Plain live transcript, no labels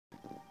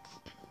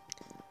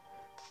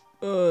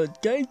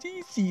Guys, do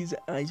you see his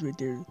eyes right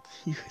there?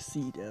 You can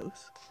see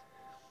those.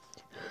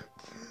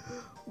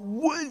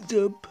 What's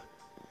up?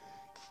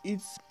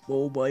 It's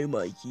Mobile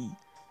Mikey,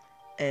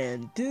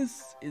 and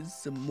this is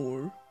some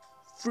more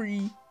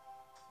free,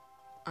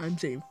 I'm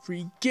saying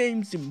free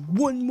games in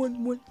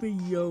one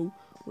video,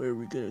 where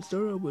we're gonna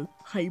start out with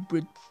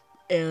hybrid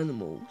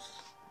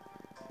animals.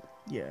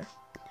 Yeah,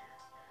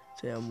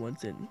 say that in one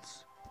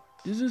sentence.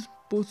 This is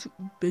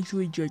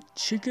basically just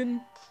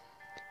chicken,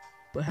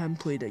 but I haven't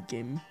played that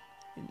game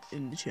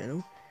in the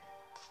channel.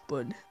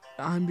 But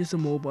I'm just a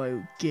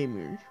mobile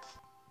gamer.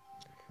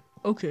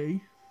 Okay,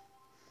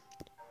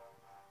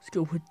 let's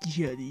go with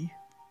Yeti.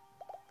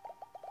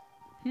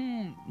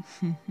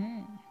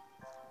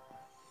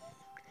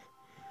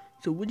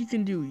 So what you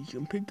can do, you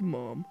can pick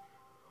mom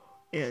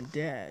and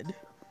dad,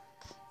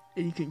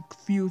 and you can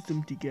fuse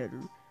them together.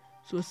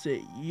 So let's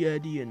say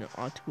Yeti and an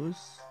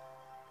octopus.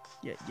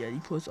 Yeah,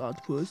 Yeti plus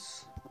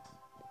octopus.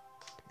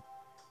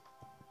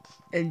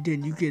 And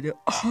then you get an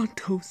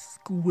auto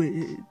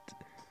squid.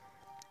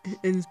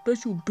 And the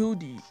special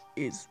ability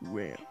is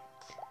rare.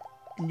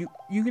 And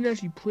you can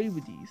actually play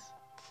with these.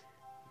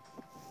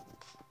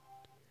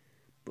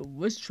 But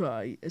let's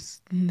try a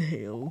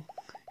snail.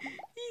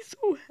 He's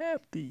so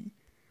happy.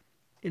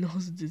 And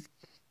also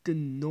the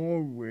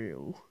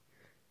Norwhale.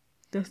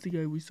 That's the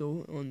guy we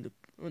saw on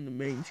the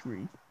main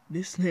screen.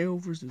 This snail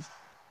versus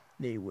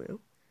Naywhale.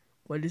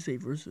 Why did I say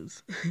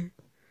versus?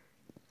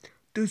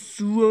 The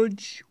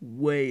sludge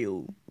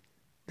whale.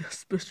 The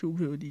special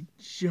ability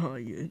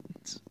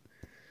giant.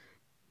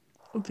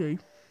 Okay.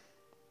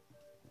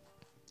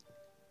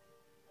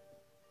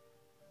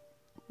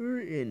 Where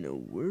in the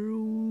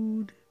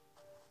world?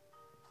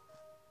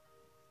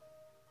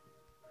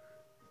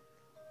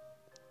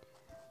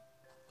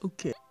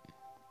 Okay.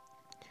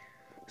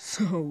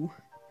 So,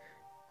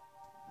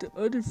 the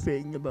other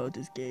thing about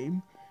this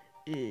game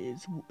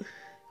is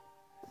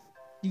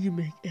you can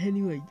make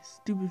any like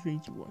stupid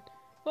things you want.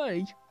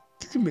 Like,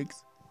 you can make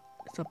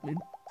something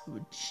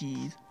with a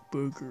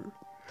cheeseburger.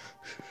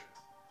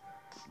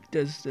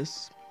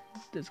 That's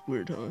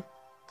weird, huh?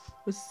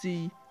 Let's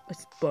see a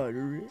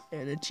spider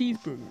and a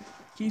cheeseburger.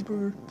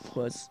 Cheeseburger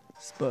plus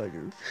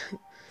spider.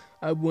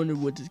 I wonder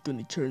what it's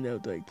gonna turn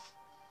out like.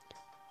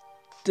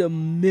 The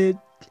mid.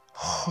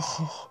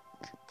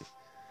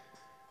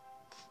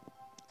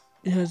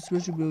 It has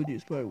special ability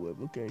as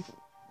spiderweb. Okay.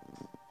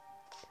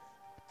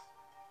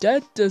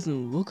 That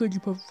doesn't look like a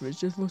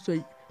pufferfish. It looks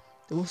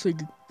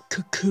like a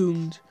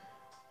cocooned.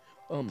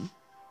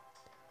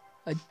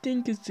 I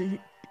think it's a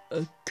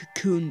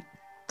cocoon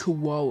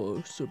koala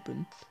or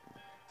something.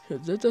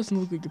 Cause that doesn't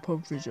look like a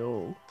pufferfish at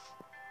all.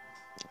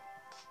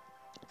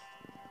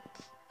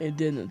 And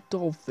then a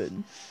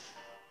dolphin.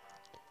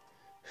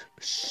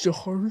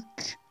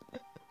 Shark.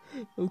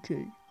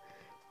 Okay.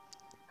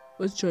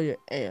 Let's try an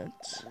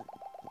ant.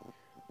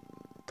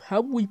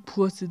 How we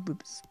plus it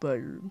with a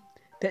spider?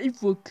 They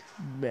look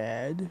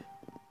mad.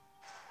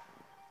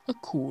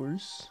 Of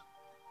course.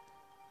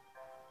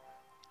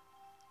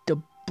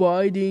 The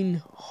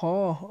biting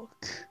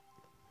hawk.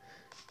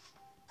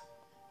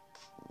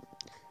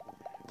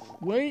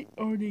 Why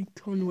are they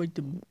kind of like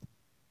the?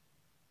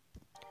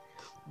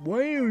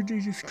 Why are they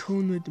just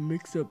kind of like the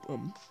mix up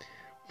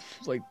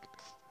like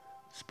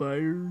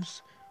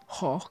spiders,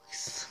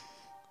 hawks?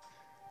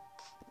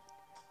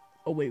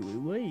 Oh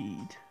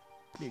wait.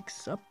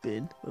 Mix up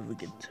it with a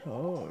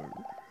guitar.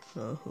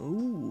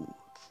 Oh.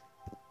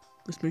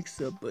 Let's mix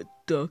up a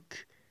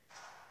duck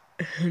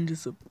and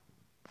just a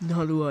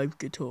not alive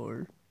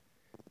guitar.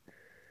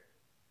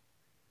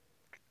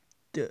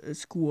 The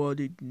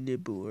squatted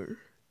nibbler.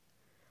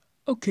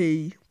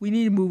 Okay, we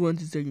need to move on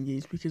to second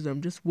games because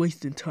I'm just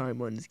wasting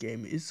time on this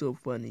game. It's so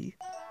funny.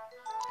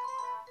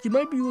 You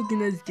might be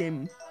looking at this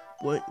game.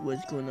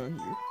 What's going on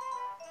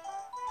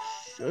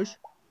here?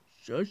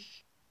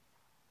 Shush.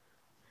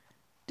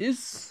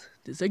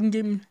 The second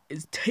game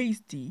is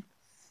Tasty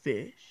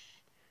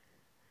Fish.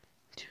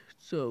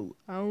 So,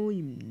 I don't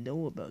even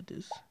know about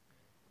this.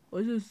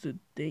 What is the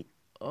thing?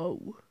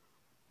 Oh.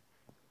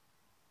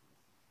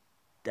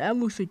 That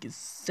looks like a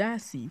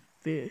sassy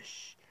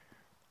fish.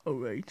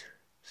 Alright.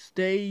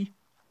 Stay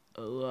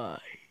alive.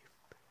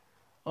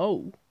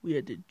 Oh, we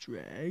had to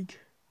drag.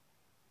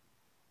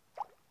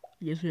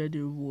 I guess we had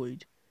to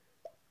avoid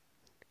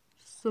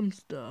some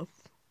stuff.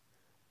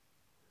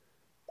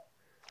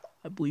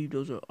 I believe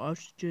those are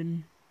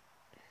oxygen.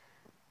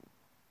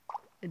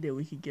 And then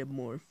we can get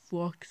more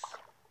flux.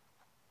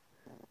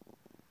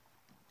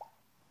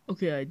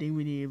 Okay, I think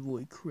we need to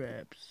avoid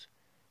crabs.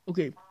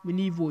 Okay, we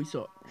need to avoid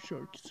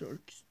sharks.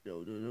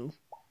 No.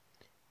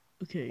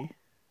 Okay.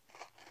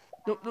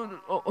 No.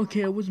 Oh,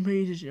 okay, I wasn't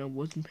paying attention. I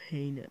wasn't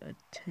paying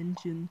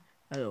attention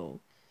at all.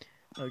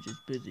 I was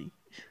just busy.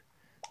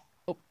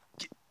 Oh.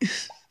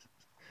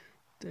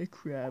 That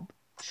crab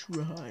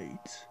tried.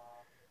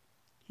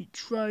 He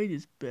tried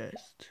his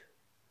best.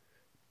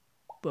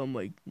 But I'm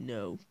like,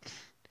 no.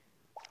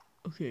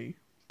 Okay,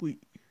 wait.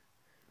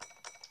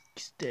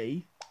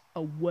 Stay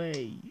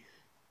away.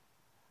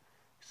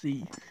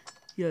 See,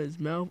 he had his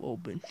mouth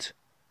opened.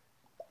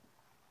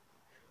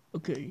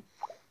 Okay.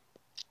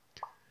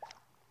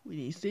 We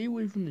need to stay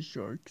away from the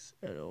sharks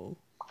at all.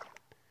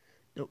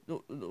 No,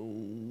 no,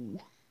 no.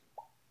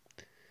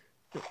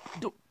 No,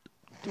 don't.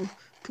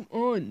 Come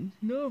on.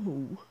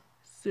 No.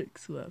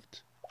 6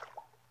 left.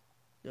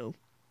 No.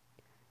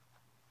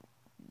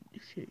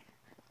 Okay.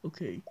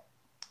 Okay.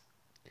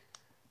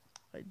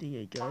 I think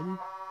I got it.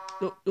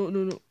 No, no,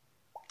 no, no.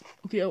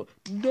 Okay,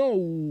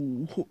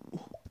 no.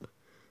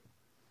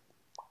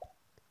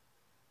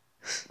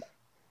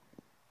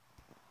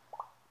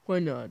 Why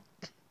not?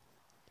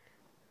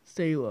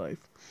 Stay alive.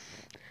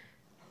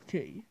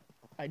 Okay.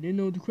 I didn't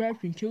know the crabs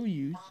can kill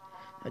you.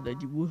 I thought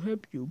they will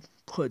help you,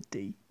 but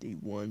they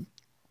want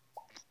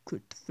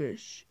good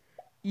fish.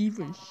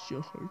 Even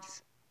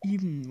sharks.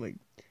 Even like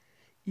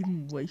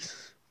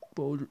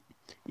boulder.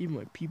 Even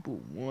like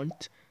people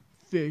want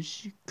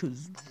fish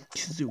cause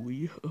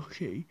we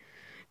okay.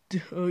 I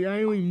don't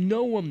even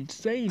know what I'm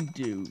saying,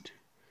 dude.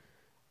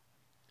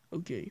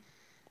 Okay.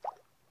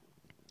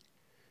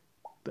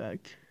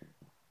 Back.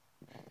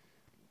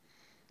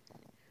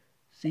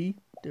 See?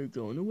 They're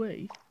going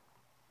away.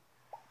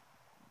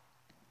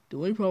 The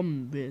only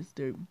problem is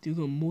they're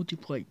gonna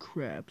multiply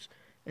crabs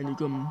and they're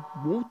gonna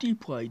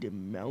multiply the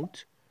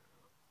amount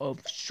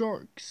of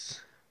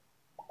sharks.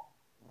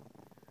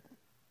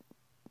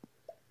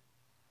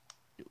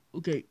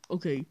 Okay,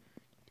 okay.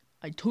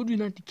 I told you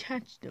not to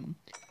catch them.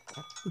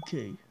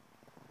 Okay.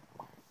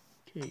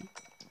 Okay.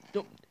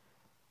 Don't.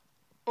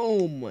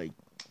 Oh my.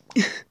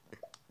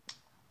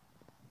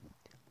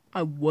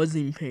 I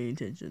wasn't paying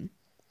attention.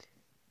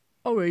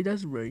 Alright,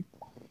 that's right.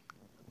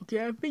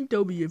 Okay, I think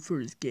that'll be it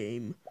for this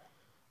game.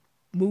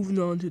 Moving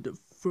on to the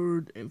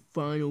third and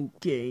final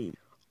game.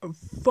 A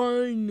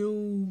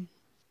final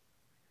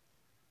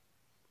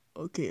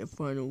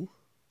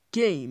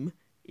game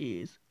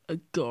is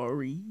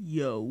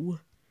Agar.io.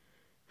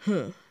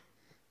 Huh.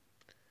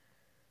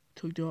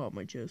 Took it off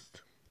my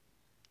chest.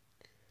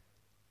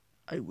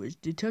 I wish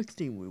the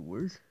texting would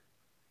work.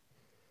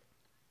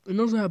 And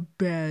also have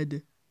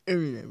bad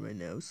internet right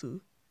now,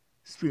 so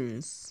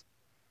experience.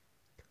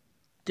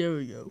 There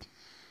we go.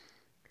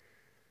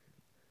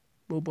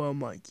 Mobile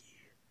Mikey.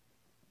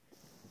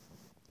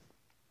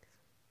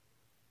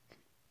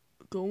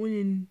 Going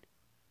in.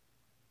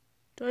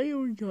 I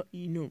already got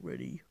eaten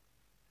already.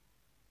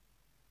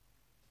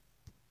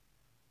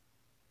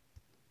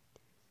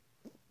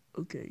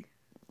 Okay.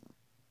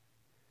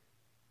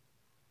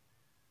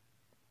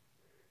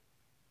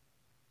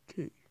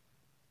 Okay.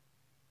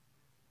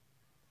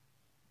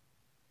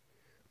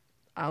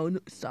 I'll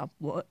stop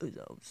what?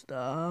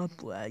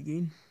 Stop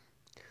lagging.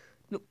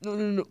 No, no,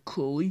 no, no,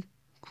 Chloe.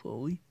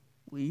 Chloe,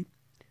 leave.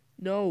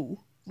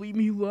 No, leave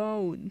me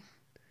alone.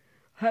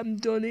 I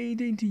haven't done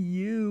anything to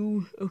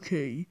you.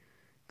 Okay,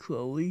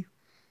 Chloe.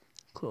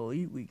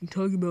 Chloe, we can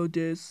talk about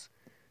this.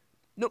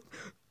 No,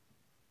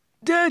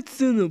 that's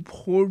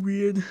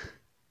inappropriate.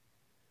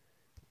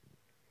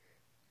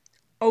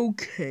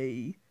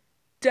 Okay,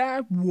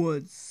 that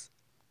was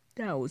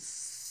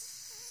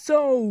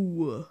so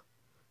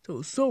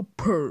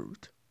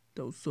perved.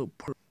 That was so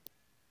perved.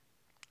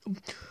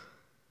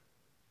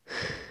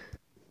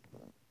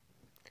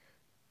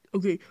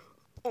 Okay.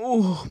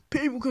 Oh,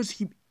 people because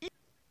he.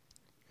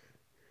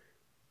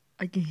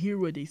 I can hear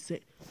what they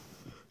say.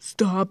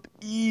 Stop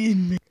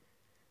eating me.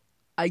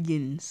 I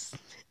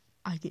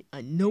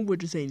know what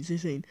they're saying. They're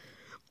saying,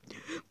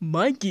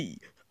 Mikey,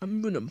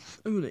 I'm gonna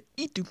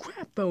eat the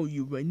crap out of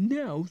you right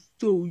now,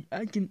 so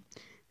I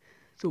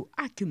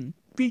can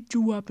beat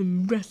you up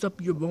and mess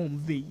up your own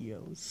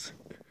videos.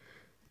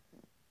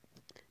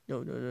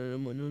 No,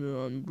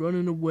 I'm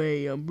running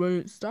away. I'm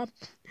running. Stop.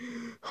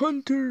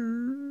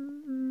 Hunters.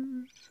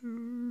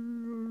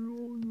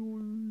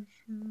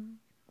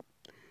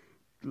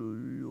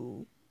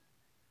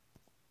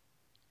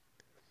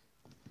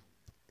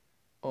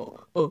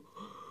 Oh,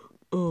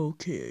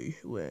 okay,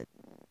 when?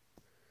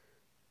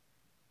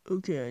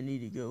 Okay, I need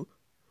to go.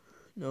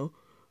 No,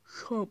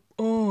 come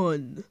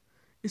on.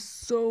 It's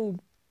so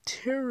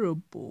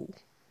terrible.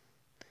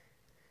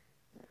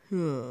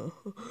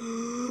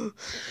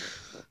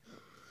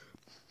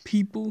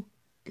 People,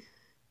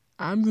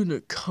 I'm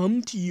gonna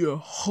come to your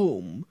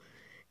home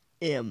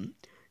and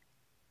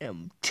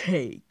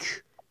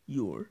take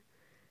your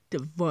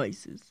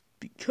devices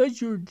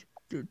because you're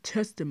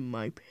testing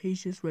my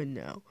patience right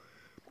now.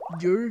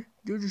 You're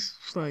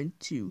just trying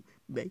to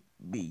make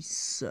me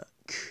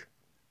suck.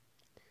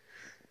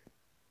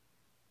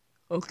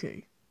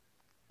 Okay.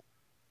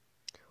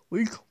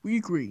 We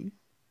agree.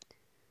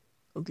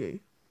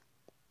 Okay.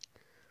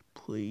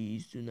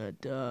 Please do not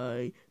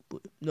die.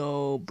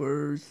 No,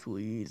 birds,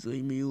 please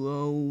leave me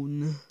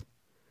alone.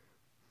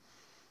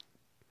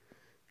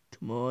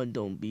 Come on,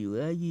 don't be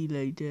laggy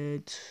like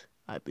that.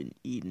 I've been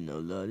eating a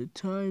lot of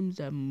times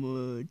that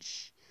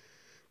much.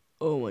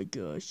 Oh my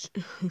gosh.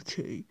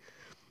 Okay.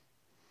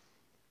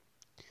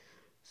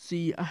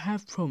 See, I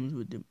have problems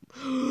with them.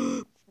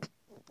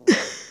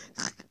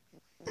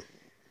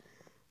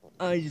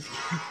 I just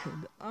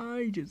can't.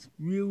 I just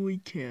really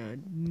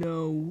can't.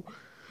 No.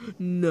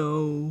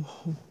 No,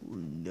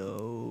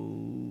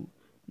 no,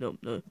 no, no,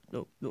 no,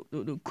 no, no,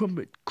 no,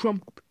 Crump,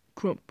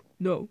 Crump,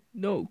 no,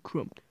 no,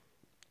 Crump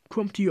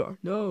TR,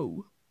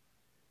 no,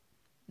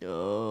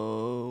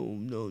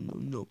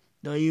 no.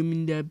 Not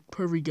even that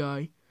perfect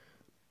guy.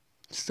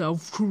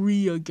 South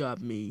Korea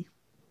got me.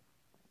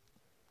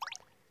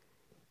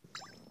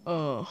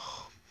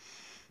 Oh,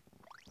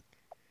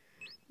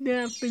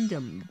 now I think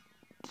I'm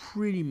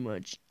pretty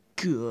much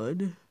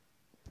good.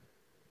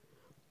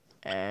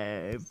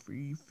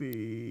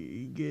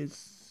 Everything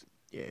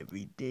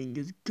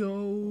is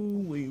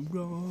going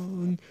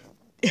wrong.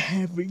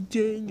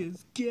 Everything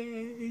is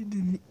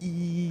getting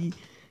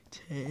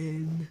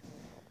eaten.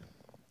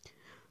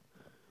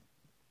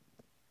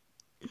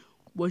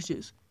 Watch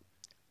this.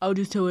 I'll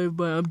just tell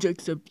everybody I'm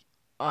Jacksepticeye.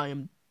 I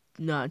am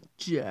not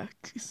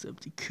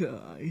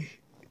Jacksepticeye.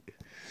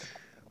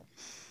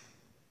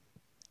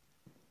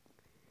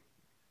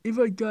 If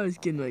I got a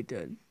skin like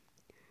that.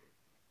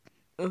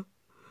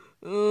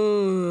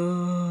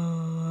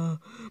 No.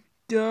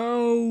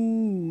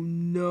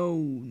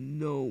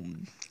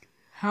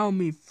 How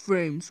many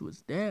frames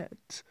was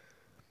that?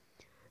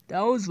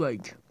 That was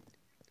like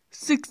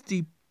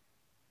 60.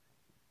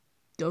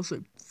 That was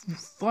like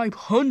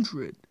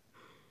 500.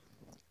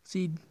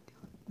 See,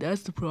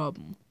 that's the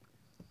problem.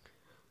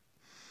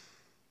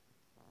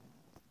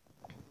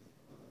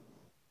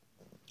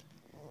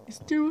 Is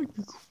there like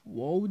a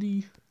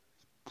quality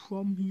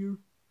problem here?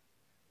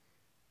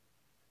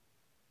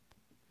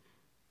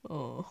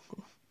 Oh.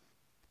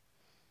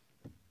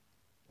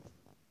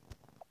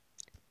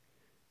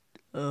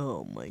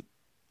 Oh my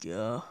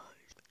god.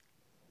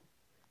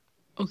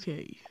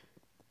 Okay.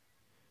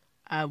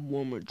 I have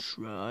one more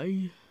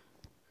try.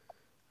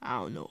 I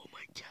don't know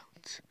my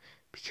count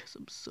because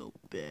I'm so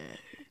bad.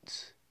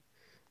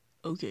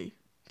 Okay,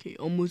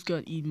 almost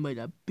got eaten by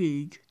that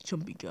big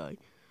chumpy guy.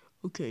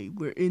 Okay,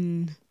 we're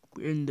in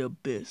the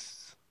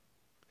abyss.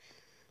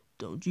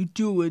 Don't you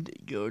do it,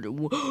 you're the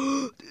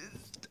one.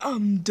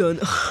 I'm done.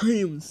 I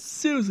am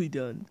seriously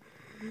done.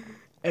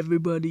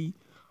 Everybody,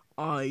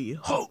 I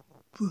hope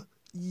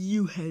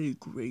you had a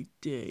great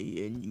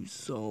day and you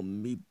saw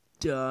me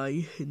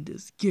die in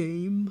this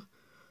game.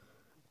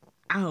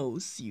 I'll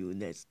see you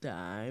next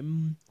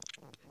time.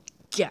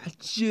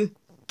 Gotcha,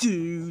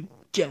 dude.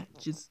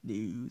 Gotcha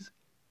snooze.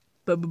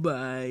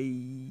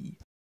 Bye.